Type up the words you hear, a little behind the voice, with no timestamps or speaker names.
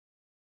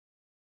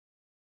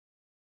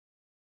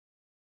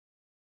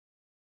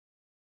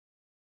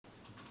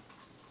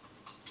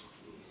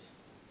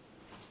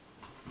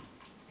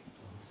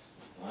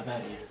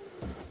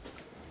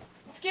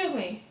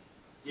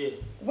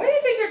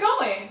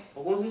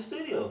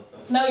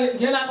No,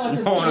 you're not going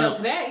to the studio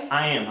today.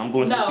 I am. I'm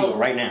going to the studio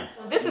right now.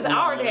 This is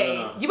our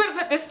day. You better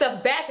put this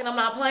stuff back and I'm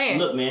not playing.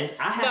 Look, man,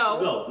 I have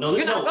to go. No,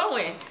 you're not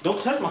going.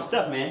 Don't touch my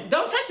stuff, man.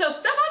 Don't touch your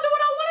stuff. I do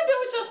what I want to do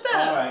with your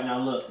stuff. All right, now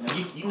look. Now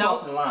you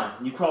crossing the line.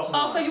 You crossing the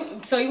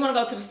line. So you want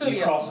to go to the studio?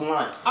 You crossing the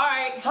line. All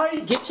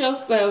right. Get your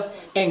stuff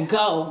and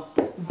go.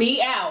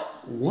 Be out.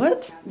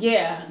 What?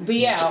 Yeah,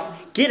 be out.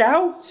 Get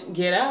out?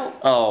 Get out.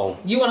 Oh.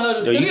 You want to go to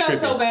the studio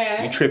so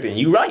bad. You tripping.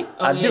 You right.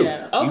 Oh, I do.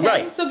 Okay. You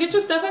right. So get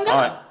your stuff and go. All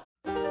right.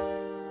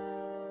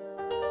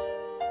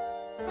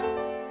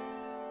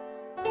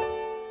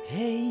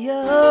 Hey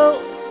yo,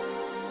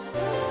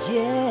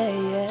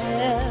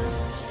 yeah.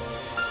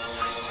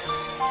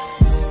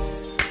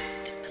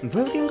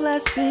 Broken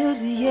glass fills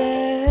the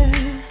air.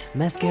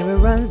 Mascara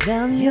runs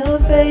down your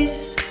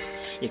face.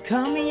 You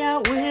call me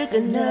out with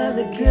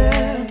another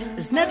girl.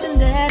 There's nothing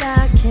that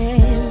I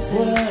can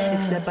say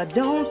except I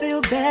don't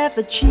feel bad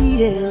for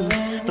cheating,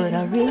 but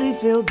I really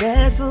feel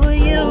bad for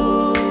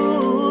you.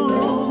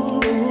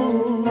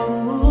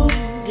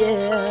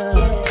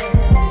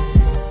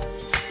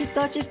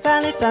 Thought you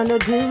finally found a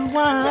good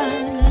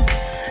one,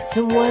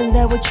 someone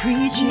that would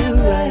treat you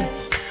right.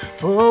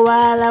 For a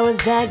while I was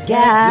that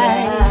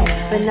guy,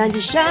 but now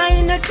you're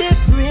shining a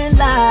different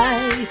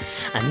light.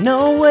 I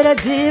know what I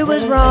did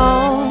was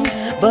wrong,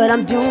 but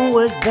I'm doing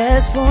what's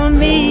best for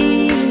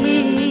me.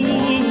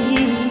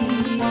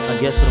 I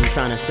guess what I'm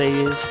trying to say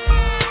is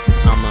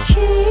I'm a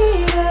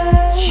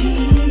cheater,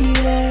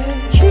 cheater,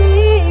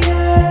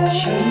 cheater,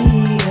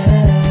 cheater.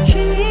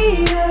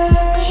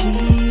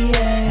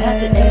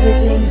 After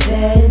everything's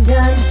said and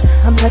done,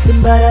 I'm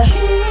nothing but a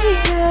cheater.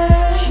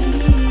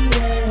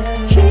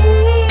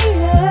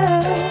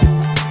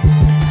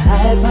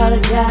 I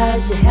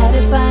apologize, you had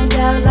to find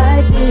out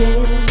like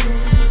this.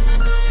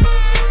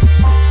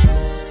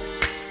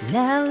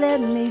 Now let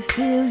me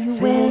fill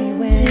you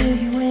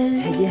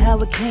in, tell you how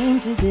it came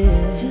to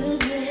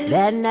this.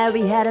 That night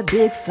we had a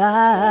big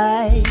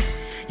fight.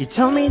 You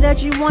told me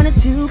that you wanted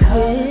to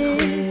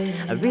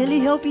quit. I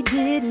really hope you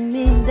didn't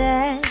mean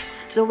that,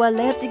 so I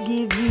left to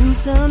give you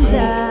some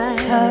time.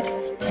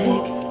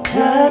 Tick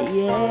tock,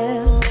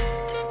 yeah.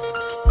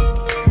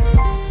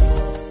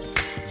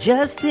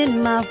 Just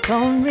in my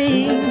phone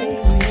ring,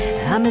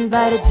 I'm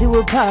invited to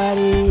a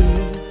party.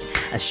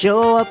 I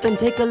show up and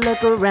take a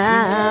look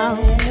around,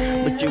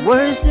 but your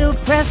words still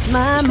press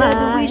my mind. You said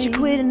that we should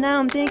quit and now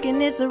I'm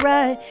thinking it's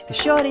alright, cause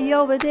shorty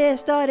over there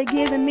started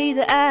giving me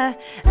the eye.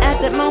 At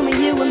that moment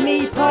you and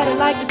me parted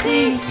like the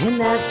sea, and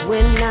that's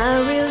when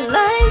I realized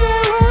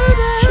I was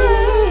a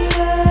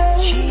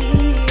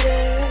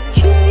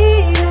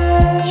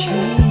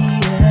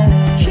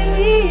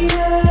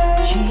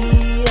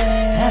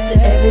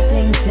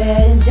everything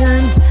said and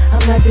done,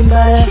 I'm nothing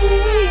but a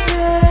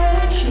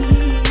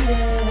cheater.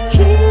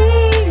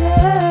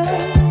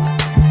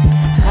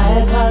 I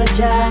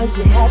apologize,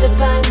 you had to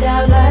find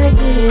out like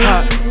this.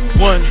 Hot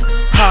one,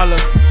 holla.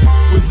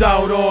 Was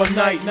out all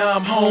night, now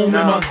I'm home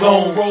in my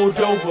zone. Rolled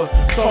over,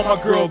 saw my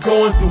girl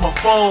going through my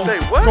phone.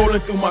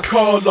 Scrolling through my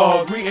call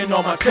log, reading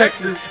all my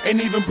texts,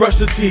 ain't even brush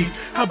her teeth.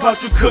 How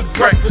about you cook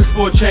breakfast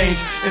for a change?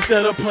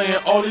 Instead of playing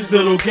all these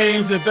little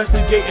games,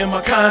 investigating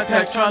my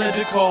contacts, trying to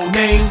decode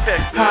names.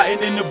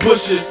 Hiding in the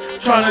bushes,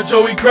 trying to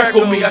Joey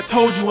Greco me. I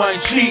told you I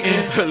ain't cheating,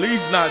 at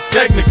least not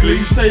technically.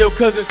 You say your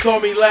cousin saw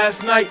me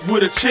last night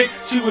with a chick,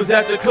 she was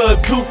at the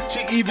club too.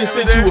 She even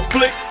sent you a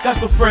flick,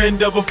 that's a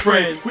friend of a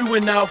friend. We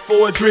went out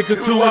for a drink or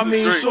two. I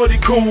mean, shorty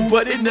cool,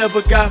 but it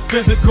never got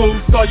physical.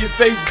 Saw your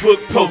Facebook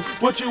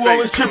post, what you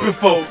always tripping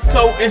for?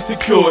 So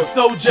insecure,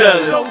 so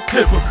jealous, so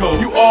typical.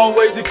 You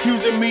always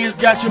accusing me, it's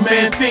got your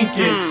man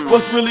thinking.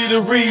 What's really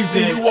the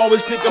reason? You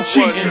always think I'm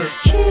cheating.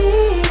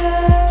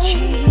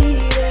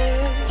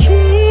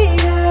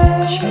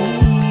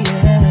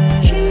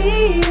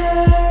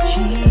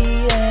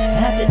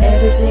 After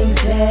everything's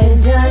said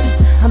and done,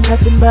 I'm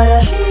nothing but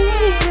a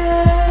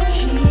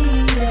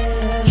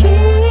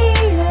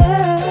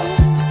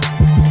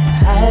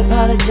I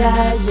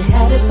apologize, you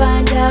had to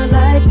find out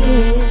like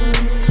this.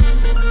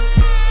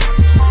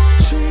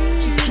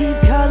 You keep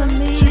calling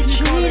me a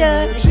cheater,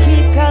 you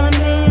keep calling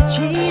me a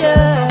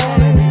cheater.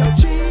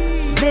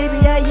 Maybe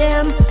I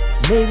am,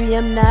 maybe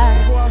I'm not.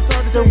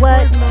 So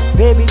what,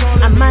 baby,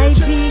 I might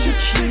be a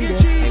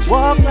cheater,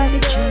 walk like a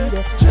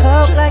cheater,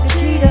 talk like a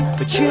cheater,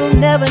 but you'll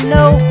never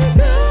know.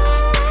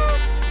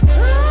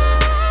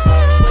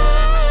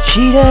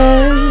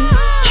 Cheater,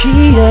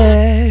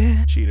 cheater.